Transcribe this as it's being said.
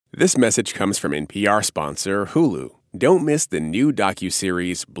This message comes from NPR sponsor Hulu. Don't miss the new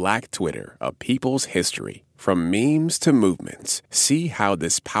docuseries Black Twitter, A People's History. From memes to movements, see how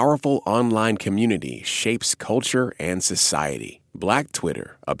this powerful online community shapes culture and society. Black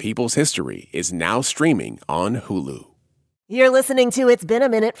Twitter, A People's History is now streaming on Hulu. You're listening to It's Been a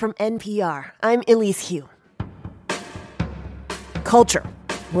Minute from NPR. I'm Elise Hu. Culture.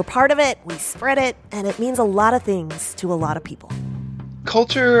 We're part of it, we spread it, and it means a lot of things to a lot of people.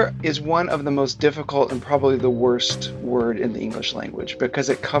 Culture is one of the most difficult and probably the worst word in the English language because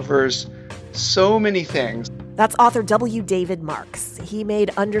it covers so many things. That's author W. David Marks. He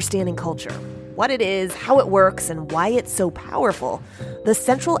made understanding culture, what it is, how it works, and why it's so powerful, the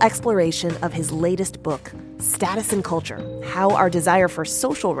central exploration of his latest book, Status and Culture: How Our Desire for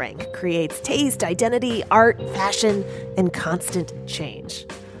Social Rank Creates Taste, Identity, Art, Fashion, and Constant Change.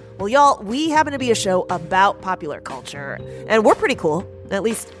 Well, y'all, we happen to be a show about popular culture, and we're pretty cool. At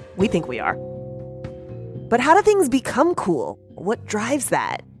least we think we are. But how do things become cool? What drives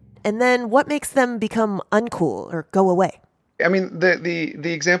that? And then what makes them become uncool or go away? I mean,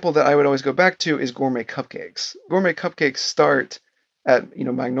 the example that I would always go back to is gourmet cupcakes. Gourmet cupcakes start at,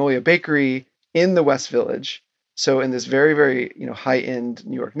 Magnolia Bakery in the West Village. So in this very, very, high-end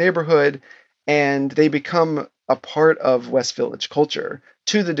New York neighborhood, and they become a part of West Village culture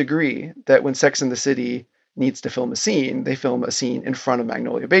to the degree that when Sex and the City needs to film a scene, they film a scene in front of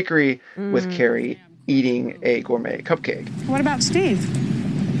Magnolia Bakery with Carrie eating a gourmet cupcake. What about Steve?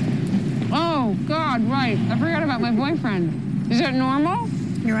 Oh, God, right. I forgot about my boyfriend. Is that normal?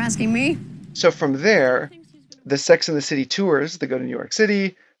 You're asking me? So from there, the Sex and the City tours that go to New York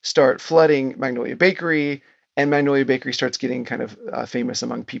City start flooding Magnolia Bakery, and Magnolia Bakery starts getting kind of famous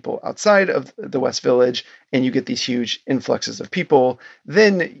among people outside of the West Village, and you get these huge influxes of people.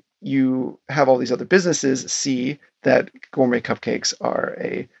 Then you have all these other businesses see that gourmet cupcakes are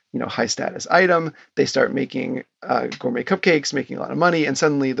a high status item. They start making gourmet cupcakes, making a lot of money, and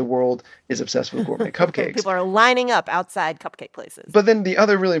suddenly the world is obsessed with gourmet cupcakes. People are lining up outside cupcake places. But then the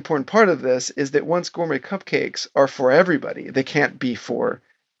other really important part of this is that once gourmet cupcakes are for everybody, they can't be for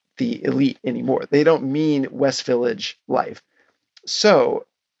the elite anymore. They don't mean West Village life. So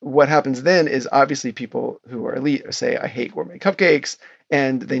what happens then is obviously people who are elite say, I hate gourmet cupcakes,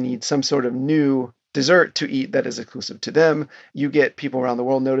 and they need some sort of new dessert to eat that is exclusive to them. You get people around the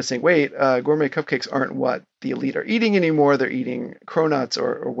world noticing, wait, gourmet cupcakes aren't what the elite are eating anymore. They're eating cronuts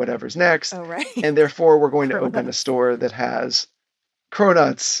or whatever's next. Oh, right. And therefore, we're going to open a store that has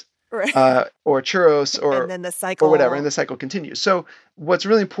cronuts, right, or churros or, and then the cycle, or whatever, and the cycle continues. So what's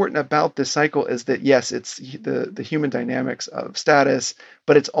really important about this cycle is that, yes, it's the human dynamics of status,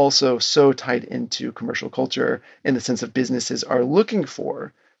 but it's also so tied into commercial culture in the sense of businesses are looking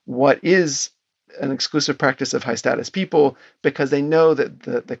for what is an exclusive practice of high status people because they know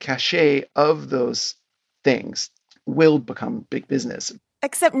that the cachet of those things will become big business.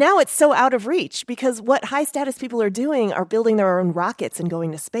 Except now it's so out of reach because what high status people are doing are building their own rockets and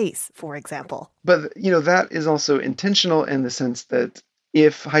going to space, for example. But, that is also intentional in the sense that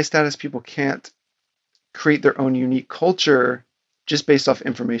if high status people can't create their own unique culture just based off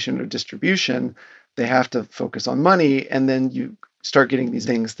information or distribution, they have to focus on money. And then you start getting these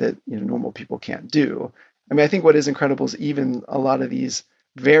things that normal people can't do. I mean, I think what is incredible is even a lot of these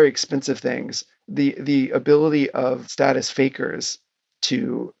very expensive things, the ability of status fakers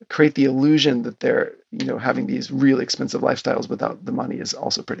to create the illusion that they're, having these really expensive lifestyles without the money is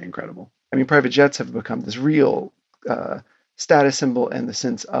also pretty incredible. I mean, private jets have become this real status symbol in the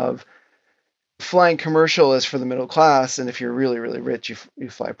sense of flying commercial is for the middle class, and if you're really, really rich, you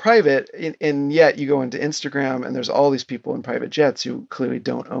fly private, and yet you go into Instagram, and there's all these people in private jets who clearly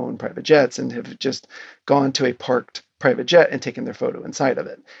don't own private jets and have just gone to a parked private jet and taken their photo inside of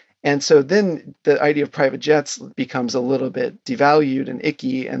it. And so then the idea of private jets becomes a little bit devalued and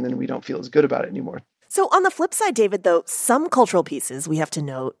icky, and then we don't feel as good about it anymore. So on the flip side, David, though, some cultural pieces, we have to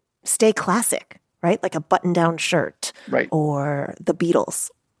note, stay classic, right? Like a button-down shirt, right, or the Beatles.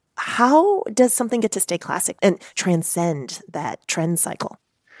 How does something get to stay classic and transcend that trend cycle?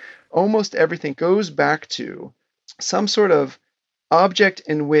 Almost everything goes back to some sort of object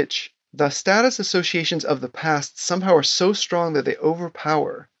in which the status associations of the past somehow are so strong that they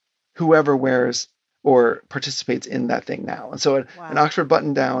overpower whoever wears or participates in that thing now. And so an Oxford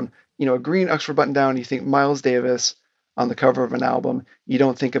button-down, a green Oxford button-down, you think Miles Davis on the cover of an album. You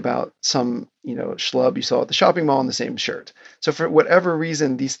don't think about some, schlub you saw at the shopping mall in the same shirt. So for whatever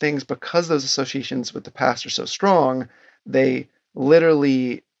reason, these things, because those associations with the past are so strong, they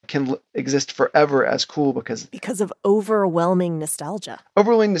literally can exist forever as cool because of overwhelming nostalgia.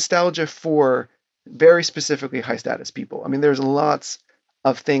 Overwhelming nostalgia for very specifically high status people. I mean, there's lots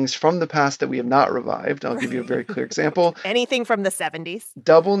of things from the past that we have not revived. I'll give you a very clear example. Anything from the 70s.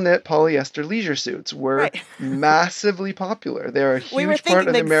 Double knit polyester leisure suits were massively popular. They're a huge part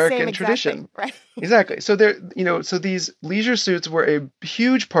of the American tradition. Right. Exactly. So so these leisure suits were a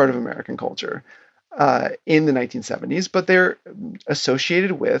huge part of American culture in the 1970s, but they're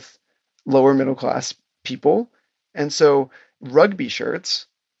associated with lower middle class people. And so rugby shirts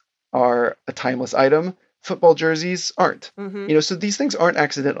are a timeless item. Football jerseys aren't. So these things aren't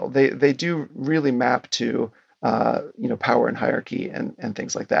accidental. They do really map to power and hierarchy and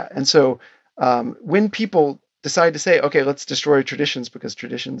things like that. And so when people decide to say, okay, let's destroy traditions because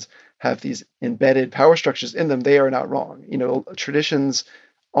traditions have these embedded power structures in them, they are not wrong. Traditions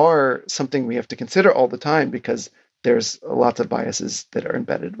are something we have to consider all the time because there's lots of biases that are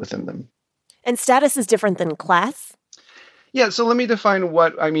embedded within them. And status is different than class? Yeah, so let me define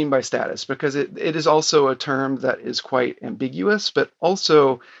what I mean by status, because it is also a term that is quite ambiguous, but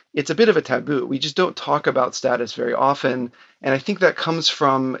also it's a bit of a taboo. We just don't talk about status very often. And I think that comes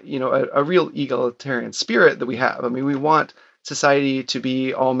from, a real egalitarian spirit that we have. I mean, we want society to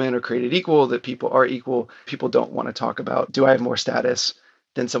be all men are created equal, that people are equal. People don't want to talk about, do I have more status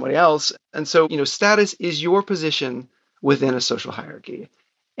than somebody else? And so, status is your position within a social hierarchy.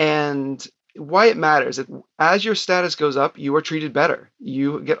 And why it matters, as your status goes up, you are treated better.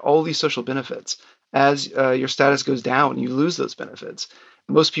 You get all these social benefits. As your status goes down, you lose those benefits.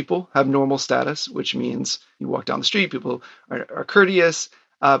 Most people have normal status, which means you walk down the street, people are courteous.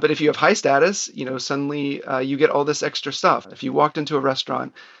 But if you have high status, suddenly you get all this extra stuff. If you walked into a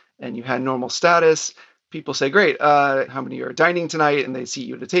restaurant and you had normal status, people say, great, how many are dining tonight? And they seat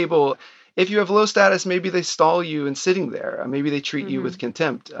you at a table. If you have low status, maybe they stall you in sitting there. Maybe they treat you with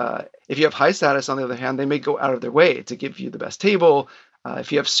contempt. If you have high status, on the other hand, they may go out of their way to give you the best table.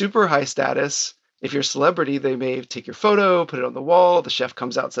 If you have super high status, if you're a celebrity, they may take your photo, put it on the wall. The chef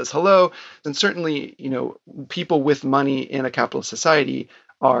comes out, says hello. And certainly, people with money in a capitalist society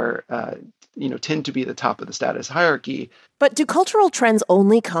are, tend to be the top of the status hierarchy. But do cultural trends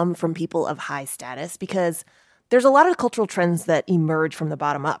only come from people of high status? Because there's a lot of cultural trends that emerge from the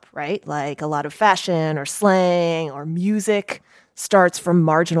bottom up, right? Like a lot of fashion or slang or music starts from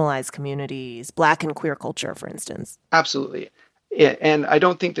marginalized communities, Black and queer culture, for instance. Absolutely. And I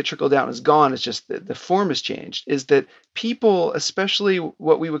don't think the trickle down is gone. It's just that the form has changed, is that people, especially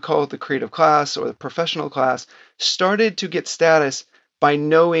what we would call the creative class or the professional class, started to get status by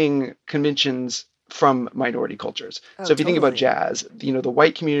knowing conventions from minority cultures. So if you think about jazz, the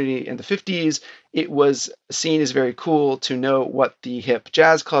white community in the 50s, it was seen as very cool to know what the hip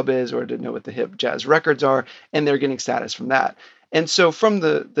jazz club is or to know what the hip jazz records are, and they're getting status from that. And so from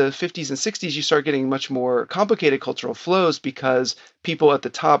the 50s and 60s, you start getting much more complicated cultural flows because people at the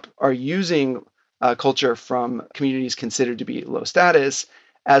top are using culture from communities considered to be low status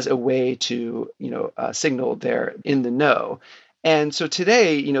as a way to, signal they're in the know. And so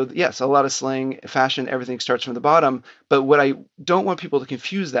today, yes, a lot of slang, fashion, everything starts from the bottom. But what I don't want people to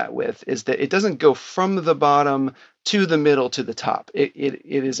confuse that with is that it doesn't go from the bottom to the middle to the top. It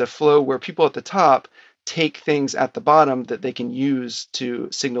is a flow where people at the top take things at the bottom that they can use to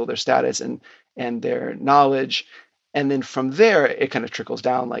signal their status and their knowledge. And then from there, it kind of trickles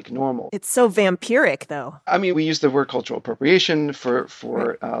down like normal. It's so vampiric, though. I mean, we use the word cultural appropriation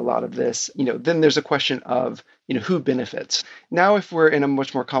for a lot of this. Then there's a question of, who benefits. Now, if we're in a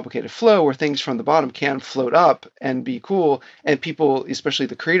much more complicated flow where things from the bottom can float up and be cool, and people, especially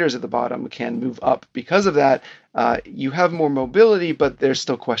the creators at the bottom, can move up because of that, you have more mobility, but there's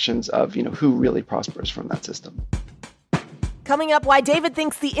still questions of, who really prospers from that system. Coming up, why David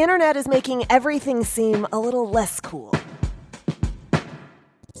thinks the internet is making everything seem a little less cool.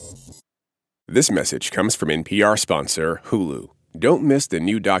 This message comes from NPR sponsor Hulu. Don't miss the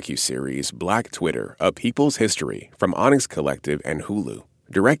new docuseries Black Twitter, A People's History from Onyx Collective and Hulu.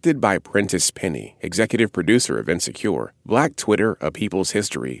 Directed by Prentice Penny, executive producer of Insecure, Black Twitter, A People's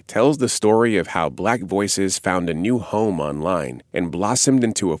History tells the story of how Black voices found a new home online and blossomed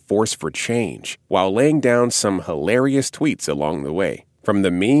into a force for change while laying down some hilarious tweets along the way. From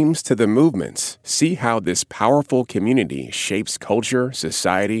the memes to the movements, see how this powerful community shapes culture,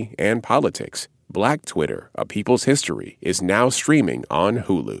 society, and politics. Black Twitter, A People's History is now streaming on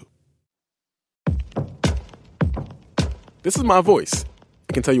Hulu. This is my voice.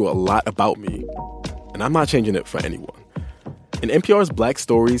 It can tell you a lot about me, and I'm not changing it for anyone. In NPR's Black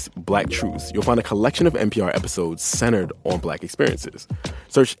Stories, Black Truths, you'll find a collection of NPR episodes centered on Black experiences.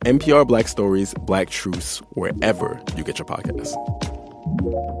 Search NPR Black Stories, Black Truths wherever you get your podcasts.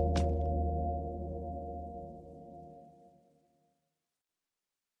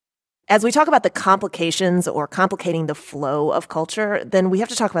 As we talk about the complications or complicating the flow of culture, then we have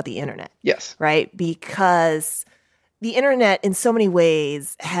to talk about the internet. Yes. Right? Because the internet in so many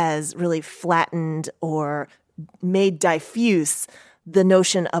ways has really flattened or made diffuse the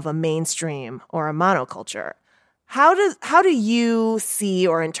notion of a mainstream or a monoculture. How do you see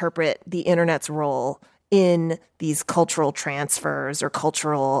or interpret the internet's role in these cultural transfers or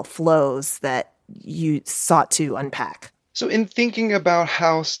cultural flows that you sought to unpack? So in thinking about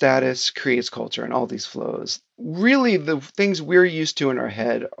how status creates culture and all these flows, really the things we're used to in our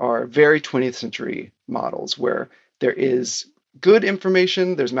head are very 20th century models where there is good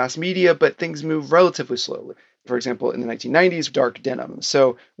information, there's mass media, but things move relatively slowly. For example, in the 1990s, dark denim.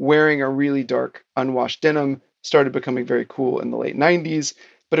 So wearing a really dark, unwashed denim started becoming very cool in the late 90s,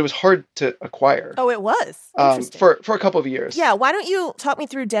 but it was hard to acquire. Oh, it was? For a couple of years. Yeah, why don't you talk me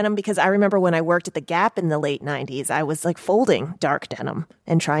through denim? Because I remember when I worked at the Gap in the late 90s, I was like folding dark denim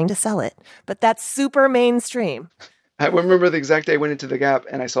and trying to sell it. But that's super mainstream. I remember the exact day I went into the Gap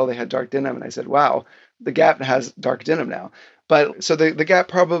and I saw they had dark denim and I said, wow, the Gap has dark denim now. But so the Gap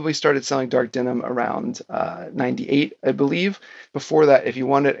probably started selling dark denim around 98, I believe. Before that, if you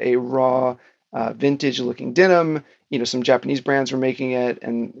wanted a raw vintage-looking denim, some Japanese brands were making it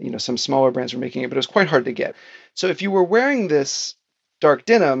and, some smaller brands were making it, but it was quite hard to get. So if you were wearing this dark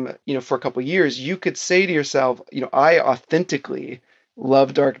denim, for a couple of years, you could say to yourself, I authentically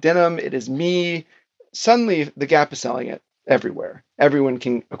love dark denim. It is me. Suddenly, the Gap is selling it everywhere. Everyone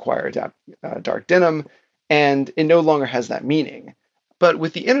can acquire dark denim, and it no longer has that meaning. But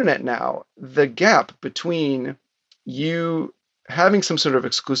with the internet now, the gap between you having some sort of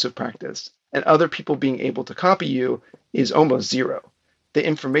exclusive practice and other people being able to copy you is almost zero. The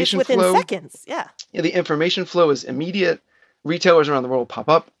information within flow, seconds, yeah. The information flow is immediate. Retailers around the world pop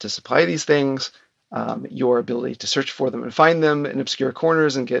up to supply these things. Your ability to search for them and find them in obscure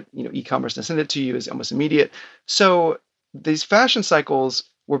corners and get e-commerce to send it to you is almost immediate. So these fashion cycles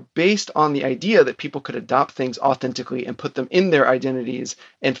were based on the idea that people could adopt things authentically and put them in their identities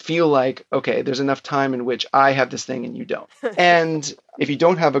and feel like, okay, there's enough time in which I have this thing and you don't. And if you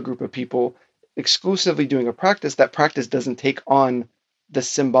don't have a group of people exclusively doing a practice, that practice doesn't take on the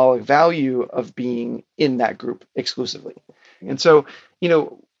symbolic value of being in that group exclusively. And so,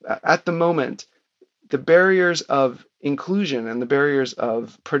 at the moment, the barriers of inclusion and the barriers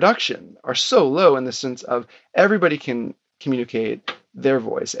of production are so low in the sense of everybody can communicate their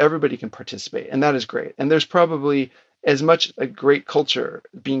voice, everybody can participate, and that is great. And there's probably as much a great culture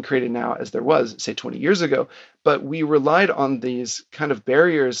being created now as there was, say, 20 years ago, but we relied on these kind of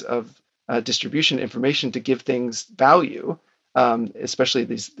barriers of distribution information to give things value, especially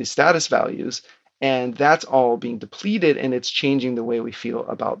these status values. And that's all being depleted, and it's changing the way we feel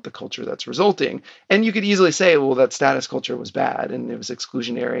about the culture that's resulting. And you could easily say, well, that status culture was bad, and it was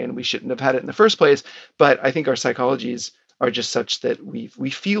exclusionary, and we shouldn't have had it in the first place. But I think our psychologies are just such that we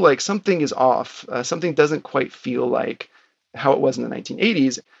feel like something is off. Something doesn't quite feel like how it was in the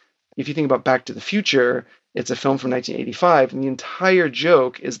 1980s. If you think about Back to the Future, it's a film from 1985, and the entire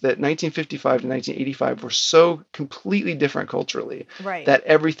joke is that 1955 to 1985 were so completely different culturally, right, that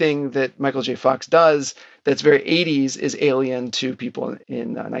everything that Michael J. Fox does that's very 80s is alien to people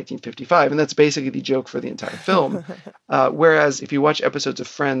in 1955, and that's basically the joke for the entire film. Whereas if you watch episodes of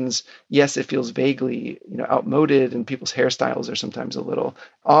Friends, yes, it feels vaguely outmoded, and people's hairstyles are sometimes a little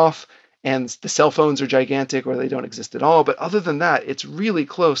off, and the cell phones are gigantic or they don't exist at all. But other than that, it's really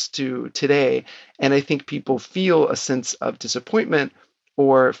close to today. And I think people feel a sense of disappointment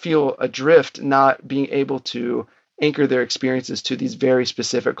or feel adrift, not being able to anchor their experiences to these very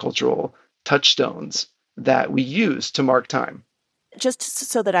specific cultural touchstones that we use to mark time. Just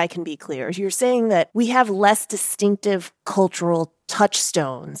so that I can be clear, you're saying that we have less distinctive cultural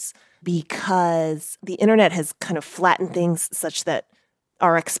touchstones because the internet has kind of flattened things such that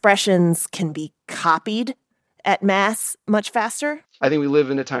our expressions can be copied at mass much faster? I think we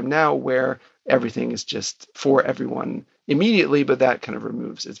live in a time now where everything is just for everyone immediately, but that kind of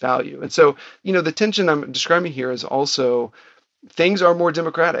removes its value. And so, the tension I'm describing here is also things are more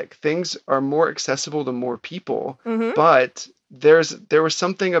democratic. Things are more accessible to more people, but there was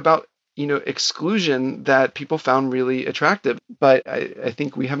something about exclusion that people found really attractive. But I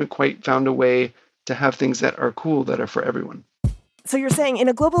think we haven't quite found a way to have things that are cool, that are for everyone. So you're saying in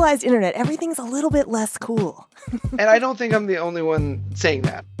a globalized internet, everything's a little bit less cool. And I don't think I'm the only one saying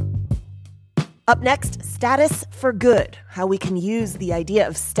that. Up next, status for good, how we can use the idea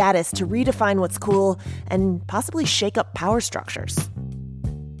of status to redefine what's cool and possibly shake up power structures.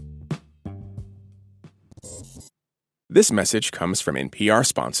 This message comes from NPR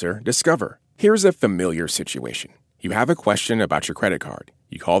sponsor Discover. Here's a familiar situation. You have a question about your credit card.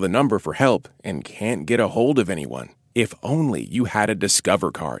 You call the number for help and can't get a hold of anyone. If only you had a Discover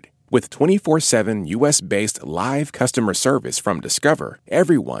card. With 24/7 U.S.-based live customer service from Discover,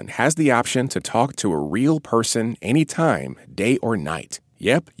 everyone has the option to talk to a real person anytime, day or night.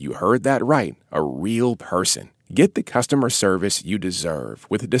 Yep, you heard that right, a real person. Get the customer service you deserve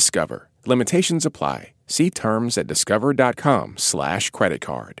with Discover. Limitations apply. See terms at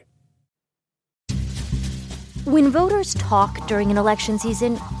discover.com/creditcard. When voters talk during an election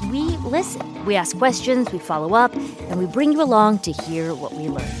season, we listen. We ask questions, we follow up, and we bring you along to hear what we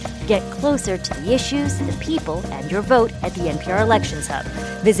learned. Get closer to the issues, the people, and your vote at the NPR Elections Hub.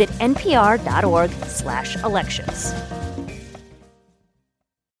 Visit npr.org/elections.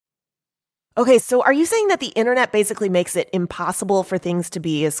 Okay, so are you saying that the internet basically makes it impossible for things to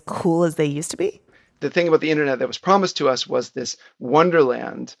be as cool as they used to be? The thing about the internet that was promised to us was this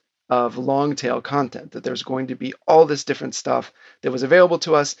wonderland of long tail content, that there's going to be all this different stuff that was available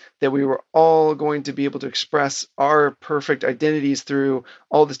to us, that we were all going to be able to express our perfect identities through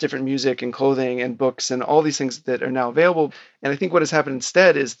all this different music and clothing and books and all these things that are now available. And I think what has happened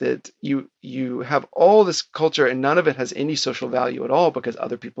instead is that you have all this culture and none of it has any social value at all because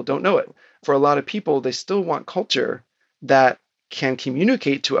other people don't know it. For a lot of people, they still want culture that can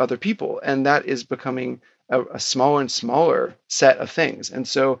communicate to other people, and that is becoming a smaller and smaller set of things. And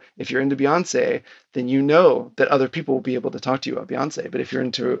so if you're into Beyonce, then you know that other people will be able to talk to you about Beyonce. But if you're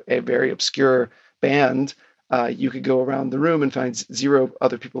into a very obscure band, you could go around the room and find zero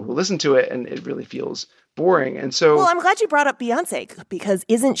other people who listen to it, and it really feels boring. And so, well, I'm glad you brought up Beyonce, because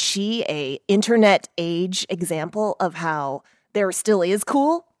isn't she a internet age example of how there still is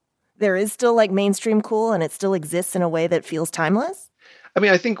cool? There is still like mainstream cool, and it still exists in a way that feels timeless? I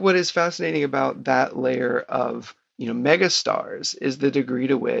mean, I think what is fascinating about that layer of, megastars is the degree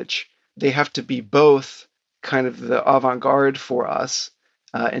to which they have to be both kind of the avant-garde for us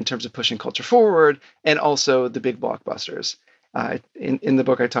in terms of pushing culture forward, and also the big blockbusters. In the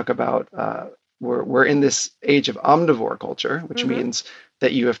book, I talk about we're in this age of omnivore culture, which means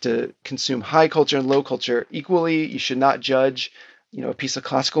that you have to consume high culture and low culture equally. You should not judge a piece of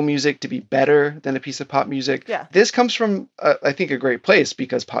classical music to be better than a piece of pop music. Yeah. This comes from, I think, a great place,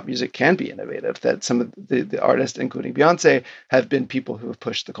 because pop music can be innovative, that some of the artists, including Beyonce, have been people who have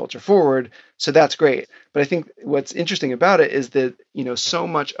pushed the culture forward. So that's great. But I think what's interesting about it is that, so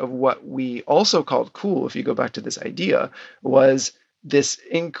much of what we also called cool, if you go back to this idea, was this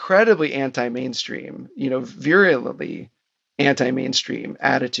incredibly anti-mainstream, virulently anti-mainstream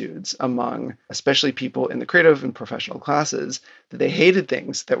attitudes among especially people in the creative and professional classes, that they hated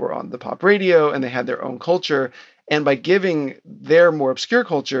things that were on the pop radio and they had their own culture. And by giving their more obscure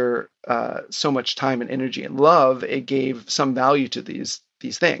culture so much time and energy and love, it gave some value to these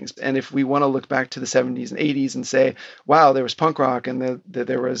things. And if we want to look back to the 70s and 80s and say, wow, there was punk rock and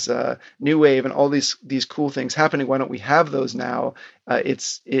there was new wave and all these cool things happening, why don't we have those now?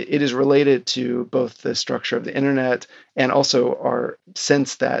 It is related to both the structure of the internet and also our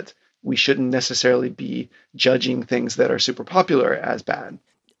sense that we shouldn't necessarily be judging things that are super popular as bad.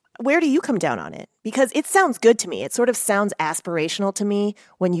 Where do you come down on it? Because it sounds good to me. It sort of sounds aspirational to me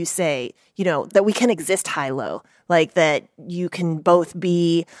when you say, that we can exist high-low, like that you can both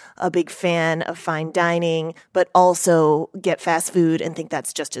be a big fan of fine dining, but also get fast food and think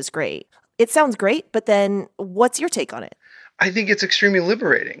that's just as great. It sounds great, but then what's your take on it? I think it's extremely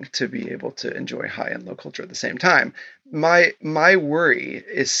liberating to be able to enjoy high and low culture at the same time. My worry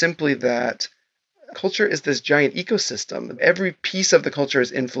is simply that culture is this giant ecosystem. Every piece of the culture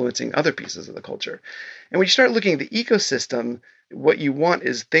is influencing other pieces of the culture. And when you start looking at the ecosystem, what you want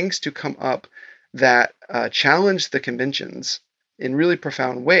is things to come up that challenge the conventions in really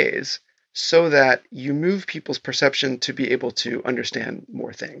profound ways, so that you move people's perception to be able to understand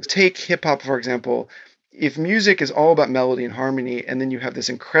more things. Take hip hop, for example. If music is all about melody and harmony, and then you have this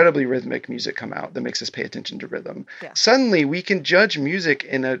incredibly rhythmic music come out that makes us pay attention to rhythm, suddenly we can judge music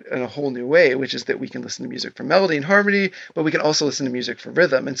in a whole new way, which is that we can listen to music for melody and harmony, but we can also listen to music for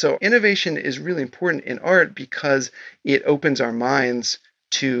rhythm. And so innovation is really important in art because it opens our minds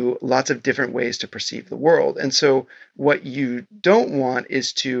to lots of different ways to perceive the world. And so what you don't want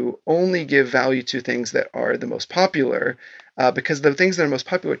is to only give value to things that are the most popular, because the things that are most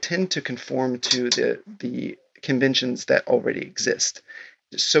popular tend to conform to the conventions that already exist.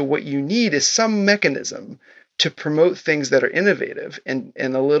 So what you need is some mechanism to promote things that are innovative and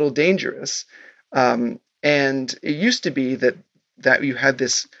a little dangerous. And it used to be that you had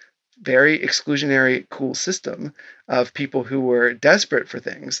this very exclusionary, cool system of people who were desperate for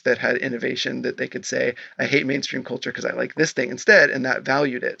things that had innovation that they could say, I hate mainstream culture because I like this thing instead, and that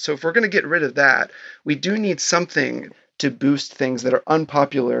valued it. So if we're going to get rid of that, we do need something to boost things that are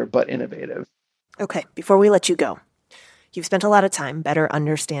unpopular but innovative. Okay, before we let you go, you've spent a lot of time better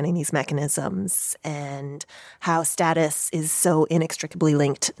understanding these mechanisms and how status is so inextricably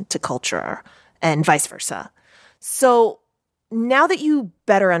linked to culture and vice versa. So now that you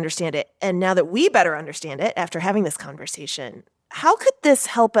better understand it, and now that we better understand it after having this conversation, how could this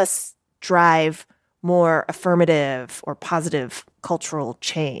help us drive more affirmative or positive cultural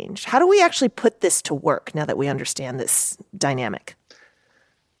change? How do we actually put this to work now that we understand this dynamic?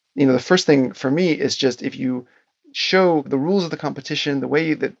 The first thing for me is just if you show the rules of the competition, the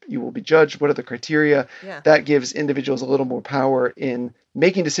way that you will be judged, what are the criteria, that gives individuals a little more power in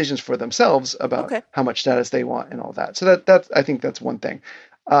making decisions for themselves about how much status they want and all that. So that's I think that's one thing.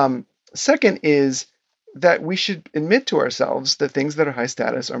 Second is that we should admit to ourselves that things that are high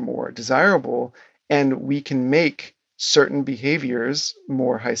status are more desirable, and we can make certain behaviors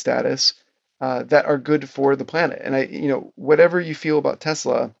more high status that are good for the planet. And whatever you feel about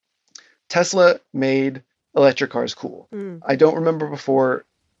Tesla made electric cars cool. I don't remember before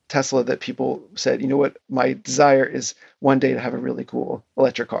Tesla that people said, you know what, my desire is one day to have a really cool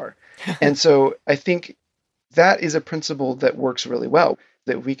electric car. And so I think that is a principle that works really well,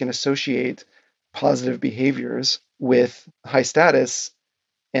 that we can associate positive behaviors with high status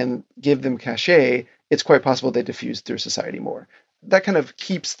and give them cachet. It's quite possible they diffuse through society more. That kind of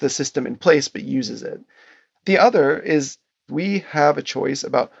keeps the system in place, but uses it. The other is we have a choice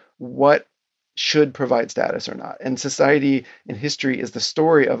about what should provide status or not. And society and history is the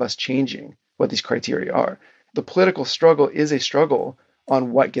story of us changing what these criteria are. The political struggle is a struggle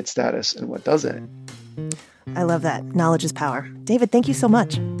on what gets status and what doesn't. I love that. Knowledge is power. David, thank you so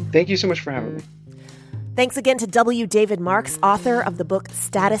much. Thank you so much for having me. Thanks again to W. David Marks, author of the book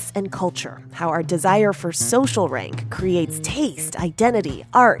Status and Culture: How Our Desire for Social Rank Creates Taste, Identity,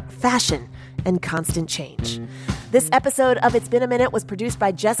 Art, Fashion, and Constant Change. This episode of It's Been a Minute was produced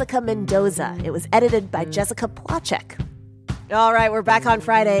by Jessica Mendoza. It was edited by Jessica Plachek. All right, we're back on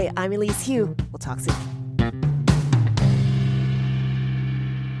Friday. I'm Elise Hu. We'll talk soon.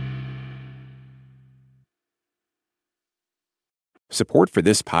 Support for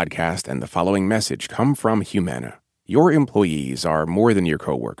this podcast and the following message come from Humana. Your employees are more than your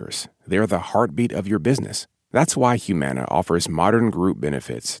coworkers. They're the heartbeat of your business. That's why Humana offers modern group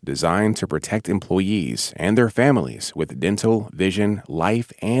benefits designed to protect employees and their families with dental, vision,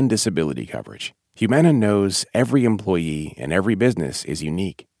 life, and disability coverage. Humana knows every employee and every business is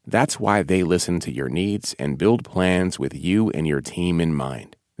unique. That's why they listen to your needs and build plans with you and your team in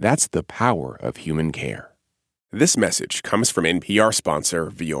mind. That's the power of human care. This message comes from NPR sponsor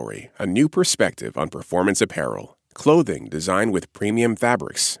Vuori, a new perspective on performance apparel. Clothing designed with premium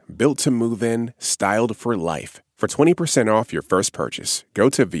fabrics, built to move in, styled for life. For 20% off your first purchase, go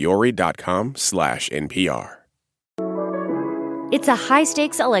to vuori.com/NPR. It's a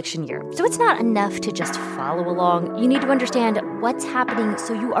high-stakes election year, so it's not enough to just follow along. You need to understand what's happening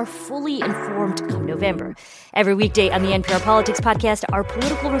so you are fully informed come November. Every weekday on the NPR Politics Podcast, our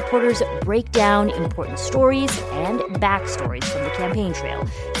political reporters break down important stories and backstories from the campaign trail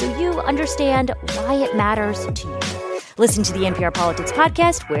so you understand why it matters to you. Listen to the NPR Politics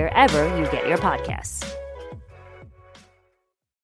Podcast wherever you get your podcasts.